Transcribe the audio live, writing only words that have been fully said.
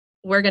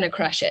we're going to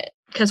crush it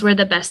because we're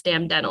the best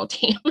damn dental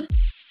team.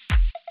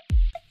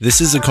 This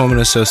is the Coleman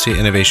Associate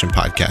Innovation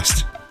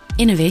Podcast.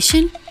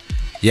 Innovation?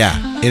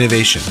 Yeah,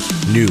 innovation.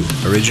 New,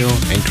 original,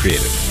 and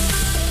creative.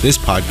 This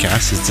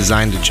podcast is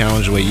designed to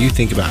challenge the way you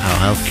think about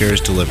how healthcare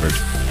is delivered.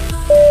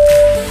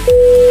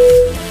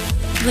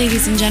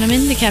 Ladies and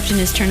gentlemen, the captain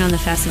has turned on the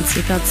fasten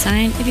seatbelt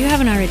sign. If you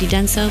haven't already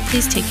done so,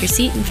 please take your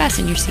seat and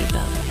fasten your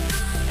seatbelt.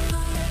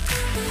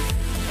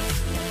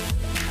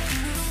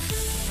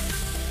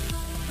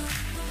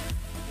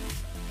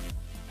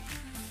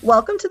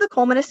 Welcome to the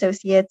Coleman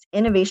Associates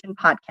Innovation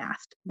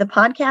Podcast, the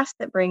podcast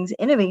that brings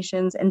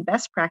innovations and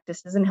best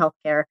practices in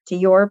healthcare to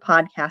your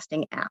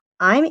podcasting app.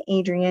 I'm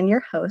Adrienne,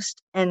 your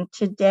host, and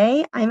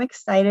today I'm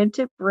excited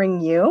to bring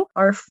you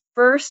our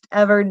first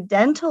ever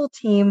dental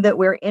team that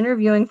we're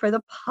interviewing for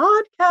the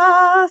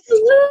podcast.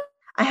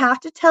 I have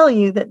to tell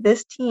you that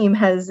this team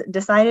has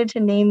decided to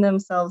name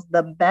themselves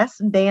the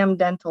best damn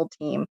dental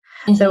team.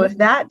 So if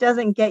that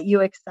doesn't get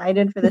you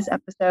excited for this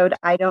episode,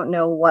 I don't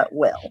know what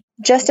will.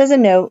 Just as a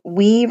note,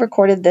 we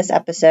recorded this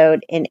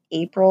episode in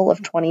April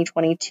of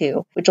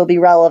 2022, which will be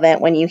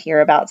relevant when you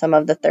hear about some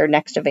of the third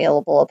next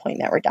available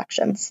appointment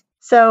reductions.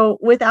 So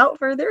without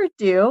further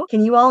ado,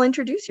 can you all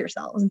introduce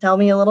yourselves and tell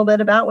me a little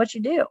bit about what you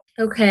do?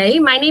 Okay,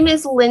 my name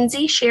is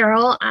Lindsay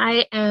Sherrill.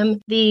 I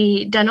am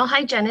the dental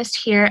hygienist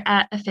here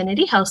at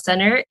Affinity Health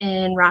Center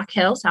in Rock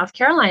Hill, South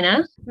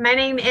Carolina. My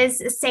name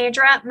is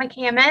Sandra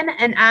McCammon,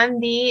 and I'm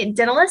the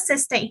dental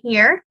assistant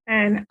here.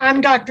 And I'm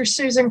Dr.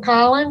 Susan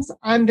Collins.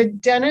 I'm the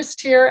dentist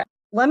here.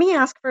 Let me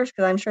ask first,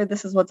 because I'm sure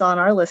this is what's on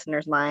our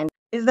listeners' mind.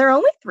 Is there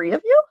only 3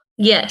 of you?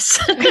 Yes.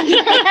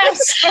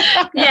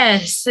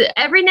 Yes.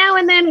 Every now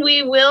and then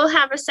we will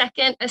have a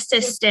second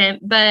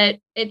assistant, but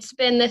it's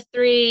been the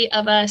 3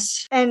 of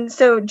us. And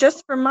so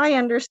just from my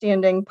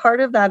understanding,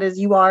 part of that is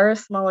you are a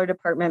smaller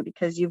department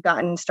because you've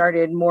gotten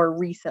started more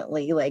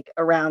recently, like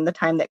around the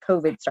time that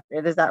COVID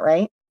started. Is that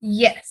right?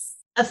 Yes.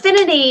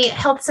 Affinity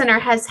Health Center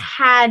has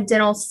had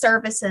dental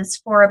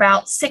services for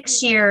about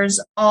 6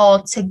 years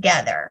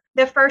altogether.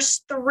 The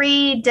first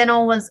 3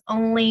 dental was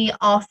only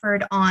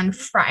offered on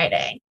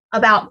Friday.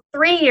 About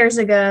 3 years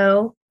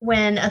ago,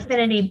 when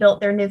Affinity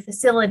built their new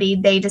facility,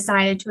 they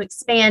decided to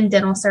expand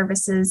dental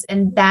services,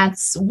 and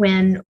that's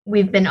when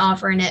we've been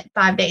offering it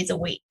 5 days a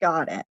week.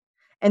 Got it.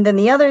 And then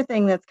the other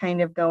thing that's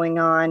kind of going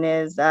on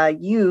is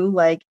you,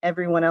 like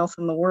everyone else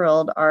in the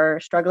world, are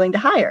struggling to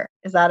hire.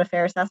 Is that a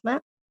fair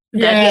assessment?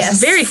 Yes.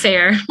 That's very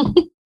fair.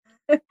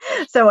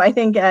 So I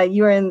think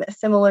you are in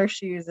similar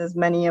shoes as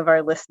many of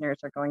our listeners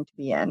are going to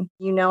be in.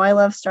 You know, I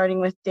love starting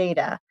with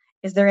data.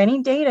 Is there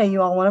any data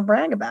you all want to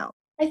brag about?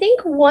 I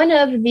think one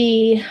of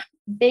the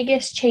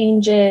biggest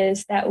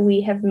changes that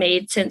we have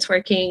made since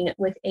working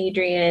with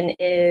Adrienne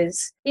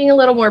is being a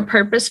little more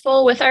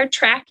purposeful with our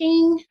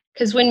tracking.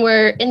 Because when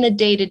we're in the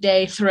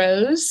day-to-day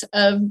throes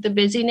of the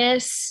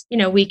busyness, you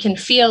know, we can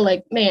feel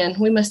like, man,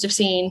 we must have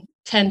seen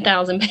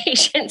 10,000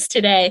 patients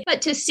today.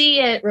 But to see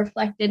it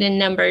reflected in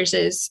numbers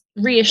is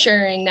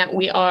reassuring that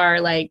we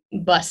are like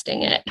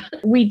busting it.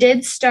 We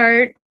did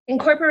start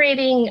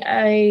incorporating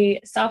a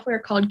software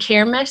called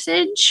Care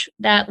Message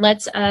that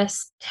lets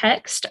us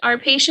text our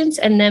patients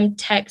and them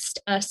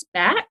text us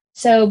back.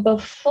 So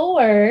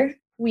before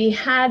we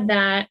had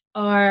that,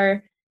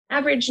 our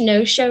average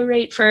no-show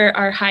rate for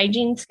our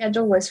hygiene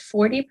schedule was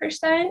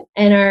 40%,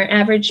 and our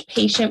average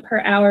patient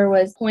per hour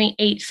was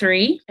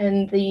 0.83.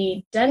 And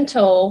the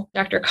dental,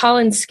 Dr.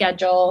 Collins'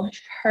 schedule,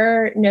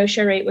 her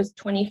no-show rate was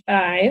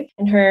 25,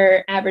 and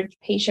her average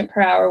patient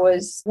per hour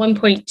was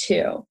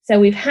 1.2. So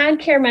we've had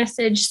Care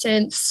Message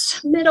since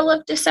middle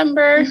of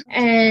December,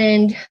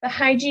 and the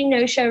hygiene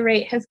no-show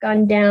rate has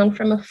gone down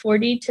from a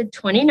 40 to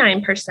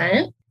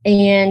 29%.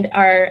 And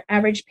our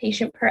average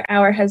patient per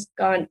hour has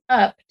gone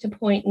up to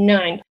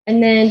 0.9.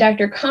 And then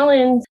Dr.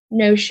 Collins'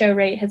 no-show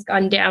rate has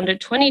gone down to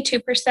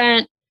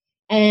 22%.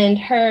 And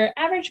her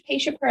average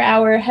patient per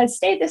hour has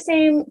stayed the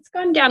same. It's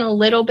gone down a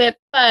little bit,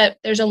 but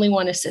there's only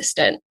one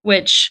assistant,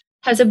 which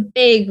has a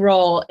big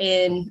role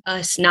in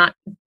us not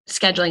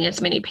scheduling as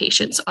many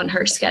patients on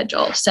her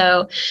schedule.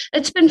 So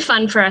it's been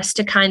fun for us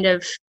to kind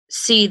of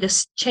see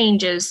the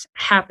changes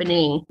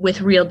happening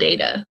with real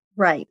data.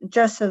 Right.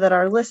 Just so that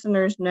our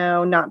listeners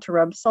know not to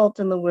rub salt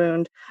in the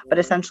wound, but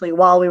essentially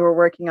while we were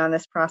working on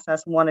this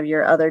process, one of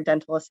your other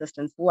dental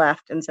assistants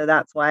left. And so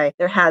that's why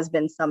there has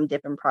been some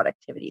dip in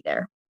productivity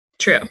there.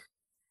 True.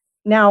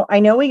 Now,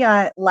 I know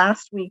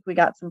last week we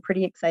got some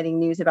pretty exciting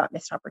news about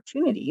missed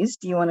opportunities.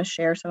 Do you want to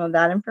share some of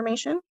that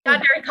information?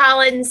 Dr.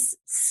 Collins'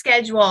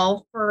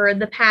 schedule for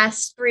the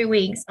past 3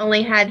 weeks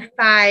only had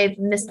 5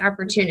 missed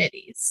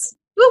opportunities.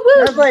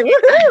 Woo-woo! I was like,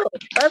 woohoo!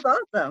 That's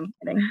awesome.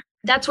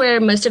 That's where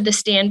most of the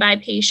standby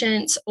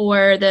patients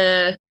or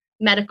the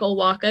medical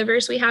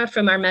walkovers we have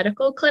from our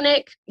medical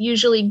clinic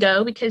usually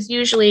go, because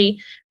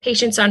usually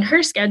patients on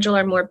her schedule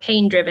are more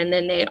pain driven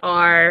than they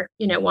are,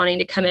 wanting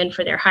to come in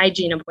for their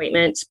hygiene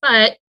appointments.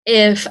 But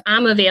if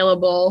I'm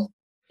available,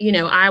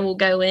 I will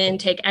go in,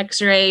 take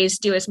x-rays,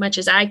 do as much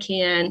as I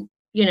can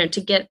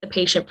to get the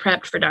patient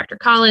prepped for Dr.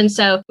 Collins.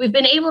 So we've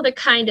been able to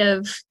kind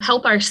of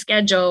help our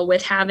schedule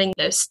with having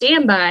those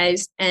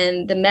standbys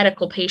and the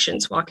medical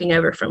patients walking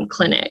over from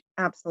clinic.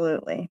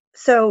 Absolutely.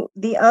 So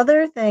the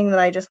other thing that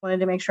I just wanted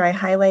to make sure I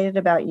highlighted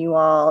about you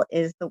all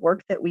is the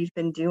work that we've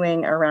been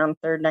doing around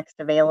third next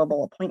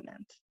available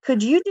appointment.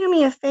 Could you do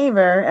me a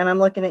favor? And I'm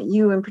looking at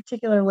you in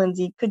particular,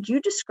 Lindsay. Could you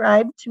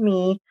describe to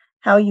me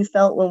how you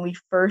felt when we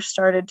first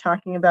started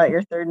talking about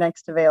your third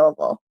next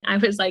available? I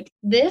was like,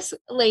 this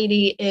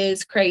lady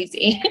is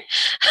crazy.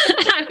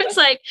 I was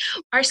like,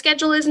 our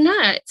schedule is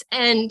nuts.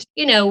 And,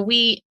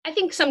 I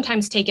think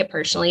sometimes take it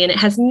personally, and it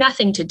has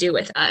nothing to do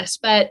with us.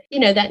 But,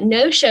 that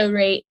no-show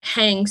rate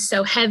hangs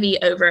so heavy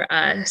over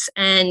us.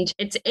 And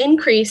it's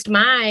increased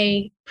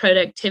my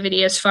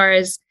productivity as far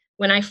as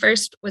when I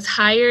first was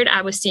hired,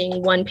 I was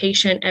seeing one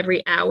patient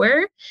every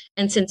hour.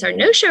 And since our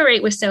no-show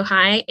rate was so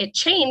high, it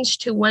changed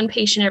to one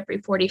patient every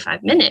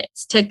 45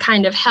 minutes to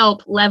kind of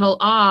help level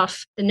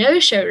off the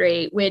no-show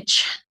rate,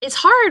 which is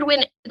hard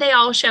when they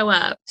all show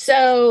up.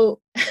 So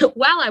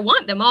while I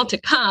want them all to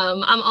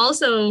come, I'm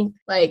also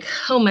like,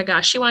 oh my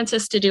gosh, she wants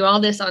us to do all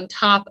this on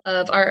top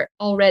of our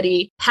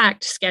already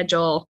packed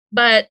schedule.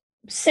 But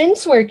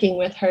since working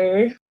with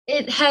her,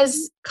 it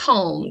has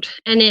calmed,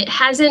 and it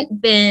hasn't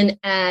been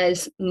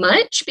as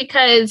much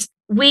because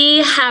we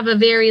have a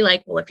very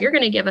well, if you're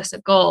going to give us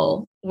a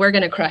goal, we're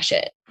going to crush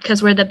it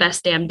because we're the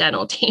best damn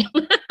dental team.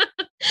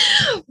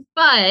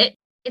 But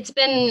it's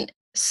been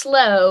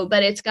slow,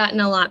 but it's gotten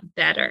a lot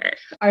better.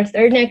 Our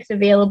third next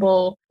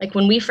available,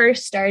 when we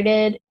first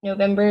started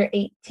November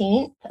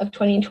 18th of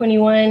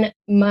 2021,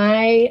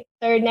 my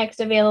third next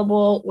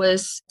available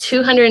was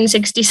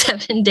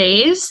 267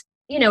 days.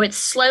 It's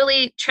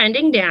slowly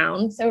trending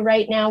down. So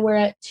right now we're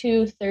at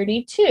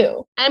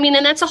 232.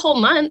 And that's a whole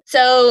month.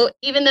 So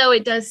even though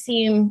it does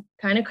seem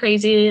kind of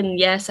crazy, and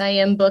yes, I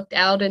am booked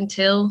out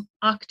until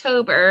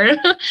October,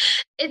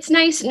 it's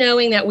nice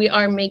knowing that we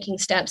are making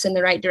steps in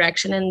the right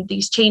direction, and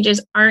these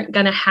changes aren't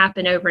going to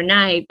happen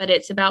overnight, but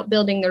it's about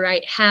building the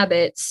right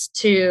habits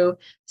to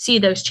see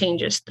those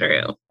changes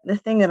through. The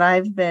thing that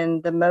I've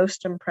been the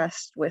most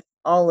impressed with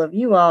all of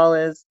you all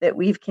is that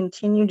we've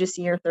continued to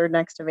see your third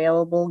next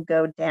available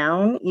go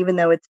down, even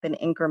though it's been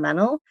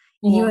incremental.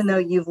 Even though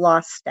you've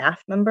lost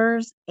staff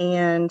members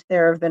and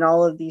there have been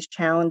all of these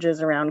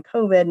challenges around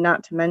COVID,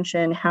 not to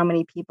mention how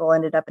many people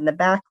ended up in the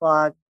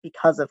backlog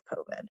because of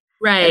COVID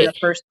in the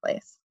first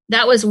place.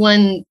 That was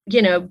one,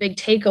 big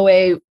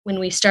takeaway when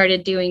we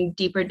started doing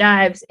deeper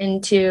dives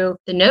into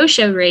the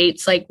no-show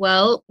rates.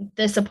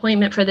 This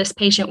appointment for this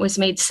patient was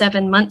made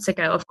 7 months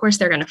ago. Of course,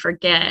 they're going to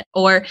forget,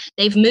 or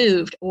they've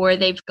moved, or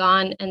they've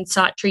gone and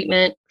sought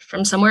treatment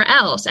from somewhere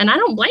else. And I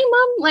don't blame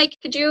them.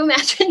 Could you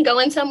imagine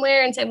going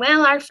somewhere and say,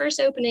 well, our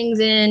first opening's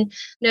in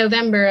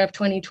November of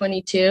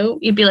 2022?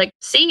 You'd be like,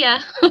 see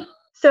ya.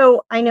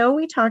 So I know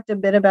we talked a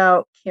bit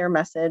about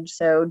CareMessage.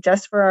 So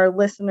just for our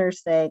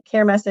listeners' sake,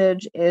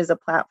 CareMessage is a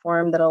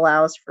platform that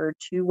allows for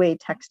two-way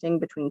texting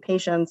between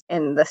patients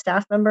and the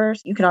staff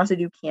members. You can also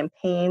do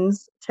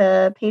campaigns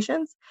to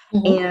patients.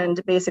 And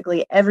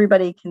basically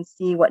everybody can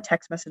see what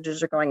text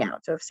messages are going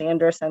out. So if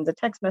Sandra sends a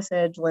text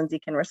message, Lindsay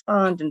can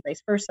respond and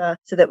vice versa,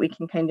 so that we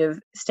can kind of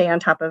stay on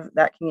top of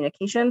that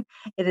communication.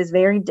 It is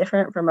very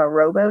different from a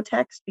robo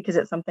text because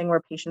it's something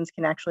where patients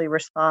can actually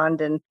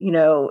respond and,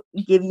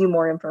 give you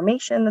more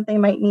information that they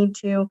might need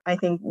to. I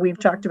think we've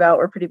talked about,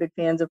 we're pretty big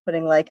fans of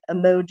putting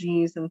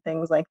emojis and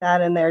things like that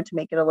in there to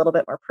make it a little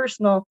bit more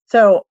personal.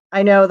 So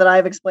I know that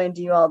I've explained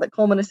to you all that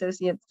Coleman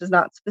Associates does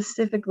not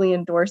specifically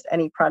endorse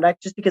any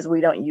product just because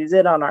we don't use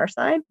it on our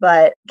side,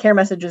 but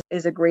CareMessage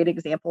is a great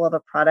example of a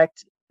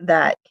product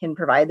that can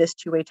provide this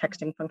two-way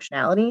texting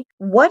functionality.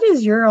 What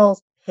is your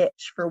all's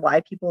pitch for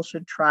why people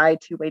should try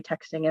two-way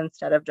texting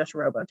instead of just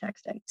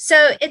robo-texting?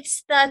 So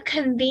it's the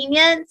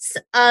convenience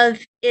of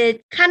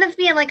it kind of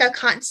being a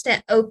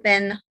constant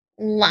open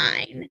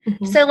line.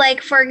 So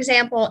for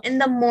example, in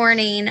the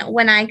morning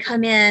when I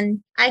come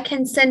in, I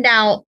can send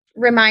out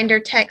reminder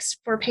texts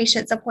for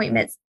patients'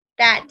 appointments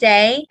that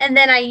day. And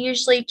then I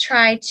usually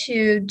try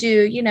to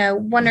do,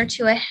 1 or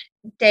 2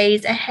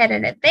 days ahead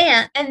in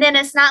advance. And then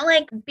it's not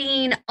like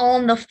being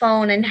on the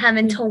phone and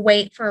having to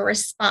wait for a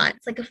response.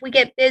 If we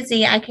get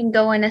busy, I can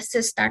go and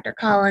assist Dr.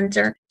 Collins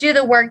or do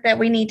the work that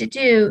we need to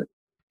do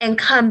and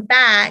come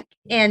back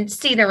and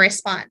see the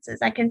responses.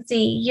 I can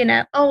see,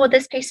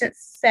 this patient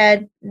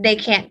said they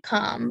can't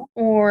come,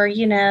 or,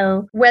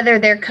 whether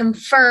they're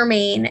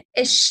confirming.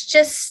 It's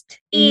just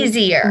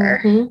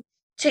easier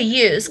to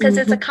use because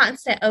it's a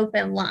constant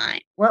open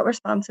line. What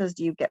responses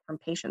do you get from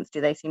patients?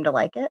 Do they seem to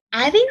like it?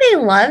 I think they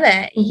love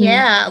it.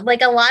 Yeah.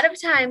 A lot of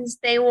times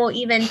they will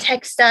even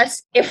text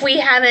us if we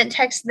haven't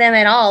texted them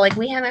at all.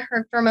 We haven't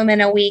heard from them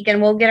in a week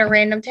and we'll get a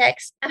random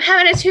text. I'm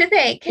having a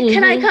toothache.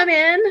 Can I come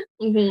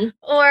in?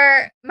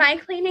 Or my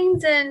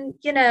cleaning's in,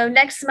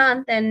 next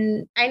month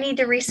and I need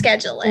to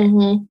reschedule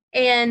it.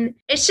 And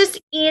it's just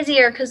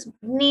easier because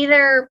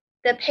neither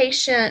the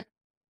patient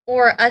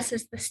or us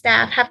as the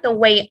staff have to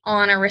wait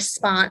on a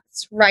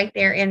response right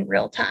there in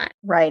real time.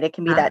 Right. It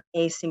can be that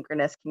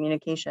asynchronous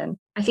communication.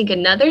 I think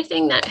another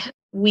thing that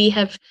we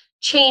have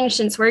changed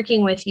since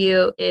working with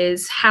you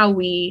is how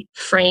we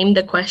frame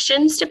the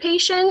questions to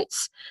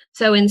patients.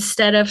 So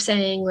instead of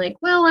saying like,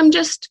 well, I'm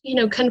just,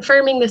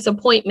 confirming this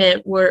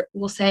appointment,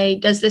 we'll say,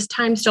 does this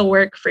time still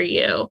work for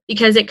you?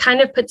 Because it kind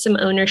of puts some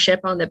ownership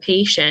on the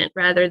patient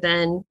rather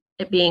than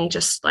it being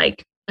just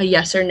like a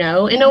yes or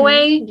no in a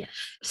way. Yes.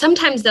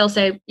 Sometimes they'll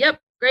say, yep,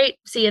 great,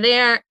 see you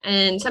there.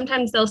 And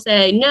sometimes they'll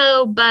say,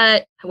 no,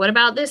 but what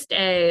about this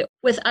day?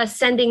 With us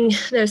sending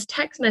those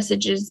text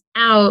messages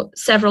out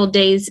several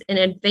days in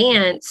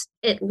advance,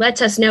 it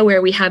lets us know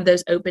where we have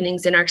those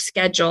openings in our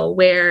schedule,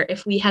 where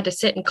if we had to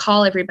sit and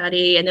call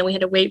everybody and then we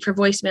had to wait for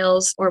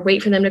voicemails or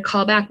wait for them to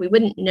call back, we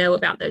wouldn't know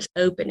about those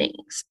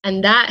openings.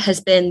 And that has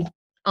been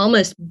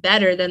almost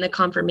better than the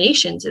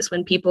confirmations, is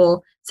when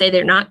people say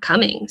they're not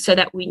coming, so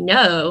that we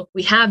know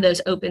we have those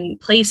open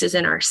places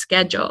in our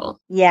schedule.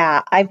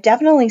 Yeah, I've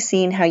definitely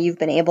seen how you've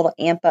been able to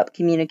amp up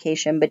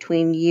communication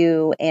between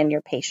you and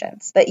your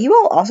patients. But you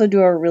all also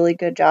do a really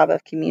good job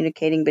of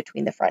communicating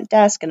between the front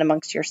desk and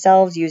amongst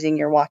yourselves using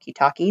your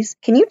walkie-talkies.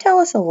 Can you tell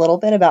us a little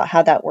bit about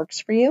how that works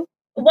for you?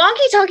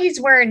 Walkie-talkies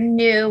were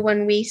new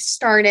when we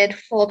started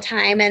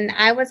full-time, and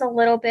I was a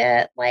little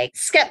bit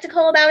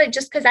skeptical about it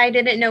just because I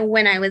didn't know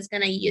when I was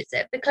going to use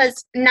it,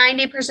 because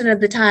 90%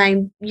 of the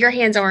time your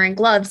hands are in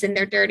gloves and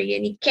they're dirty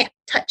and you can't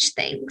touch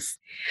things.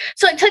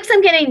 So it took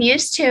some getting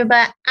used to,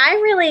 but I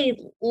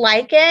really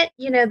like it.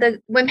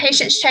 When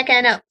patients check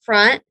in up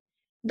front,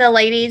 the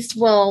ladies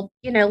will,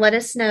 let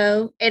us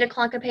know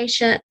 8:00 a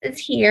patient is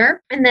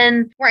here. And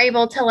then we're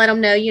able to let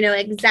them know,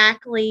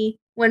 exactly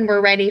when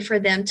we're ready for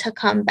them to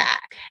come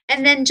back.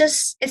 And then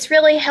it's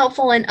really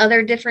helpful in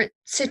other different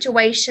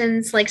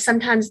situations. Like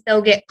sometimes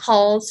they'll get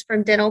calls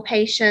from dental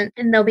patients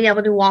and they'll be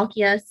able to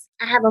walkie us.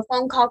 I have a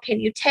phone call. Can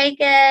you take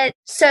it?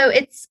 So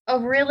it's a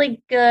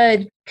really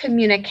good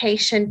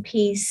communication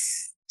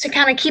piece to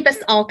kind of keep us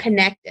all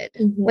connected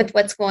with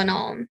what's going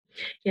on.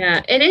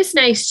 Yeah, it is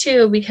nice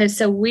too, because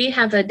so we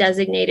have a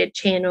designated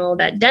channel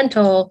that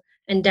dental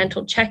and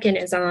dental check-in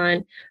is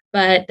on,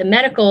 but the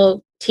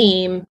medical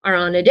team are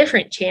on a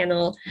different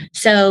channel.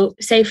 So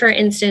say, for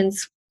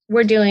instance,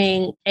 we're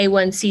doing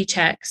A1C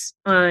checks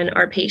on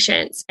our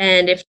patients.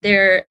 And if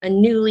they're a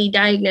newly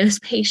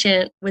diagnosed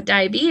patient with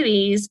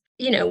diabetes,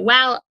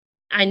 while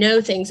I know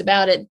things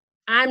about it,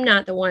 I'm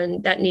not the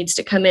one that needs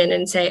to come in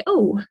and say,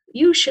 oh,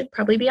 you should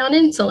probably be on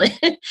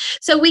insulin.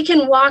 So we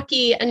can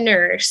walkie a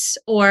nurse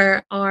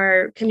or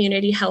our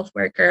community health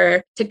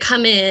worker to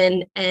come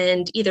in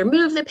and either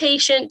move the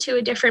patient to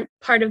a different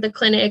part of the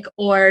clinic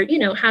or,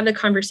 have the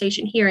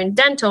conversation here in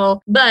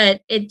dental.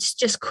 But it's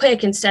just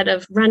quick instead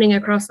of running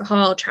across the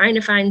hall trying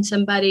to find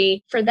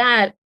somebody. For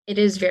that, it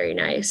is very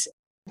nice.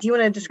 Do you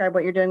want to describe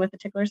what you're doing with the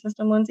tickler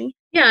system, Lindsay?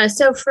 Yeah.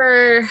 So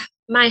for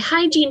my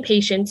hygiene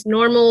patients,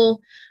 normal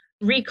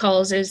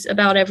recalls is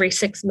about every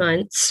 6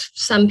 months.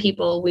 Some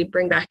people we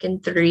bring back in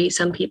 3,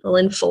 some people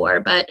in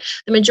 4, but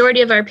the majority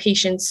of our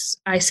patients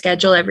I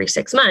schedule every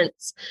 6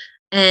 months.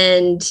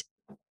 And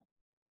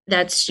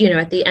that's,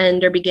 at the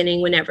end or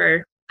beginning,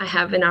 whenever I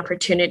have an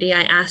opportunity,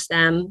 I ask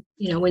them,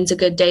 when's a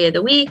good day of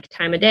the week,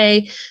 time of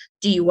day?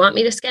 Do you want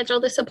me to schedule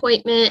this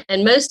appointment?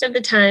 And most of the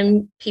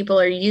time people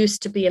are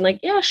used to being like,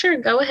 yeah, sure,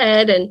 go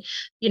ahead. And,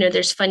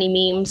 there's funny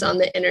memes on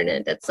the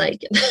internet that's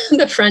like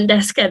the front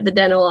desk at the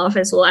dental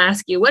office will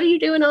ask you, what are you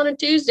doing on a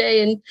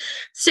Tuesday in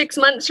 6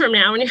 months from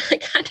now? And you're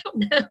like, I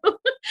don't know.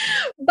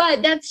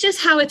 But that's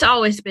just how it's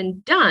always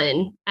been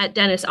done at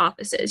dentist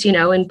offices,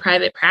 in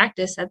private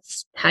practice.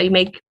 That's how you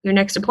make your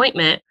next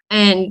appointment.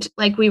 And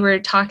like we were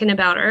talking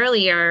about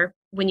earlier,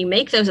 when you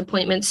make those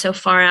appointments so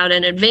far out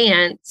in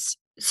advance,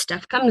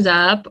 stuff comes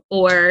up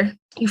or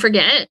you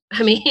forget.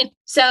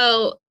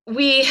 So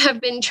we have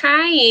been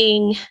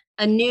trying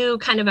a new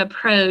kind of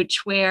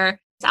approach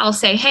where I'll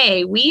say,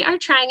 hey, we are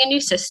trying a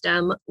new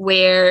system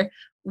where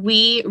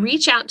we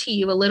reach out to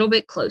you a little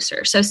bit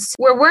closer. So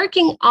we're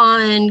working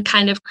on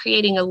kind of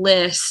creating a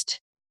list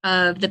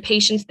of the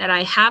patients that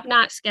I have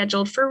not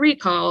scheduled for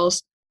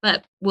recalls,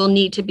 but will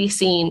need to be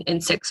seen in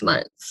 6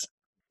 months.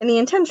 And the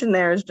intention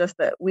there is just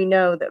that we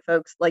know that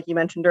folks, like you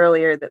mentioned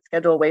earlier, that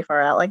schedule way far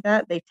out like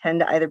that, they tend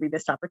to either be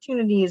missed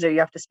opportunities or you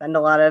have to spend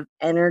a lot of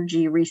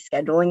energy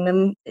rescheduling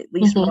them at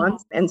least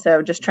once. And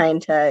so just trying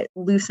to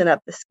loosen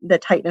up the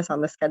tightness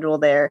on the schedule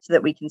there so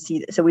that we can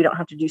see, so we don't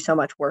have to do so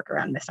much work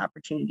around missed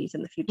opportunities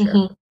in the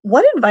future.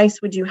 What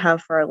advice would you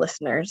have for our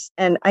listeners?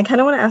 And I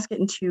kind of want to ask it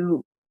in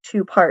two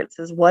parts.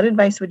 Is what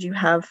advice would you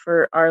have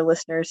for our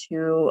listeners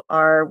who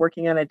are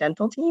working on a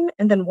dental team?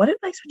 And then what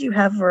advice would you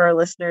have for our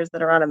listeners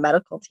that are on a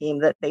medical team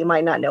that they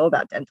might not know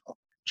about dental?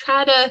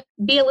 Try to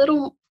be a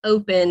little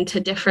open to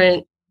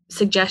different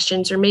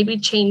suggestions or maybe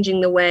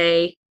changing the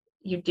way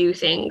you do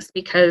things,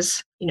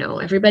 because,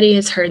 everybody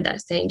has heard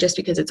that saying, just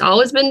because it's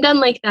always been done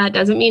like that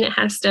doesn't mean it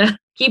has to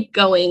keep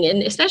going.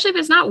 And especially if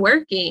it's not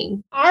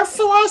working. Our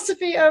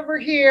philosophy over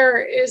here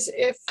is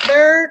if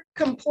their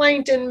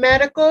complaint in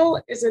medical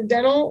is a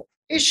dental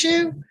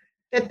issue,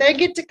 that they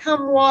get to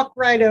come walk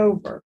right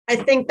over. I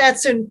think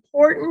that's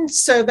important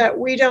so that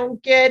we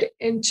don't get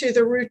into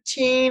the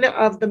routine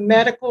of the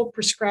medical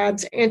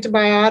prescribes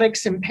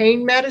antibiotics and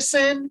pain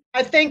medicine.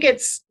 I think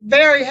it's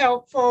very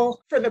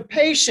helpful for the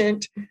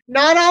patient,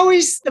 not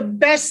always the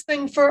best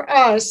thing for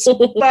us,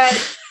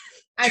 but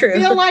I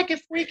feel like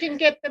if we can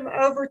get them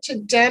over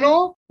to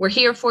dental. We're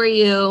here for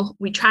you.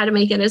 We try to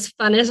make it as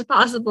fun as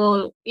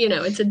possible. You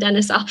know, it's a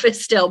dentist's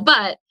office still,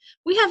 but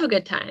we have a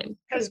good time.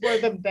 Because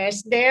we're the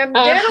best damn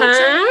dental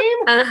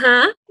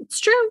team. It's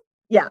true.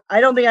 Yeah,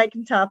 I don't think I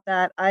can top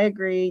that. I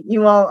agree.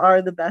 You all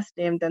are the best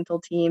damn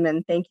dental team,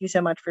 and thank you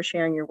so much for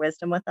sharing your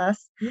wisdom with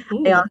us.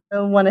 Mm-hmm. I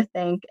also want to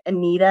thank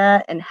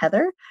Anita and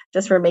Heather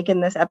just for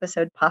making this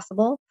episode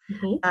possible.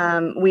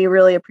 Mm-hmm. We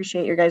really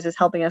appreciate your guys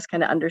helping us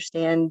kind of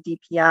understand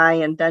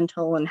DPI and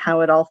dental and how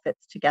it all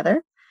fits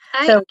together.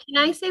 Can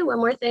I say one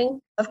more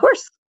thing? Of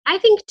course. I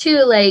think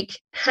too,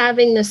 like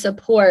having the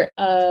support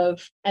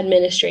of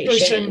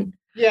administration.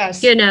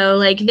 Yes. You know,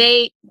 like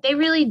they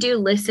really do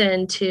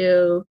listen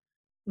to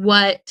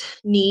what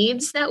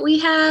needs that we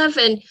have.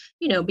 And,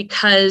 you know,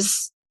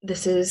 because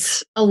this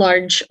is a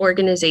large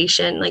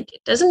organization, like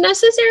it doesn't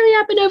necessarily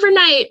happen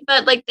overnight,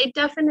 but like they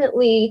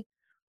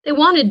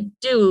want to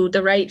do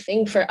the right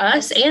thing for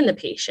us and the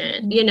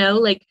patient, you know,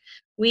 like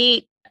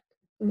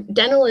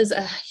dental is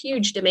a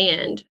huge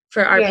demand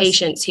for our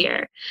patients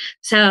here.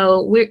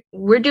 So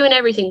we're doing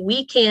everything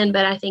we can,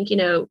 but I think, you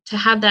know, to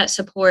have that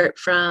support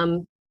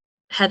from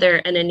Heather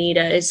and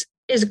Anita is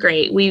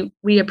great. We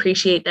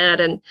appreciate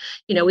that. And,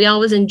 you know, we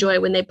always enjoy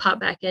when they pop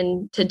back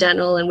into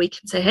dental and we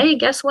can say, hey,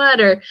 guess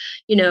what? Or,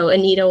 you know,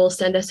 Anita will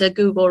send us a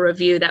Google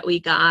review that we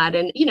got.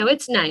 And, you know,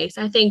 it's nice.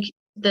 I think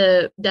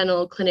the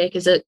dental clinic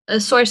is a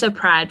source of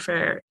pride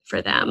for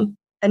them.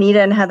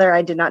 Anita and Heather,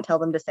 I did not tell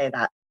them to say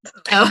that.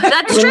 Oh,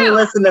 that's When true. you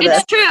listen to It's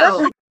this.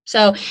 true.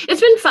 So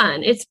it's been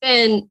fun. It's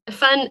been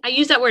fun. I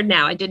use that word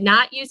now. I did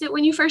not use it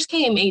when you first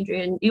came,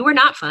 Adrian. You were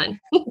not fun,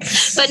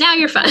 but now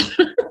you're fun.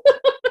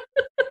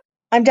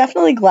 I'm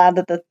definitely glad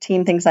that the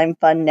team thinks I'm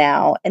fun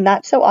now. And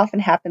that so often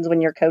happens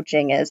when you're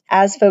coaching is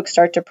as folks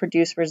start to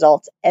produce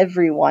results,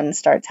 everyone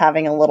starts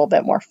having a little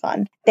bit more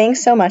fun.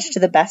 Thanks so much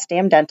to the Best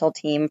Damn Dental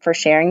team for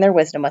sharing their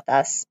wisdom with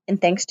us. And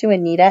thanks to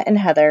Anita and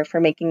Heather for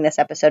making this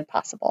episode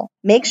possible.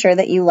 Make sure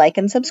that you like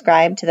and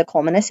subscribe to the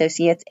Coleman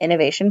Associates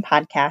Innovation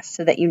Podcast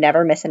so that you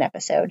never miss an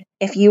episode.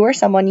 If you or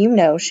someone you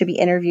know should be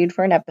interviewed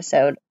for an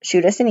episode,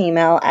 shoot us an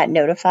email at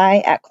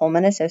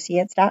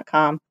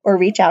notify@colemanassociates.com or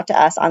reach out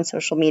to us on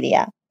social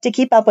media. To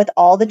keep up with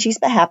all the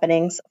Chispa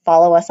happenings,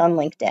 follow us on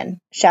LinkedIn.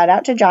 Shout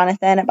out to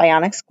Jonathan at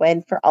Bionic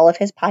Squid for all of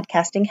his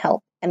podcasting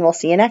help, and we'll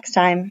see you next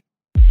time.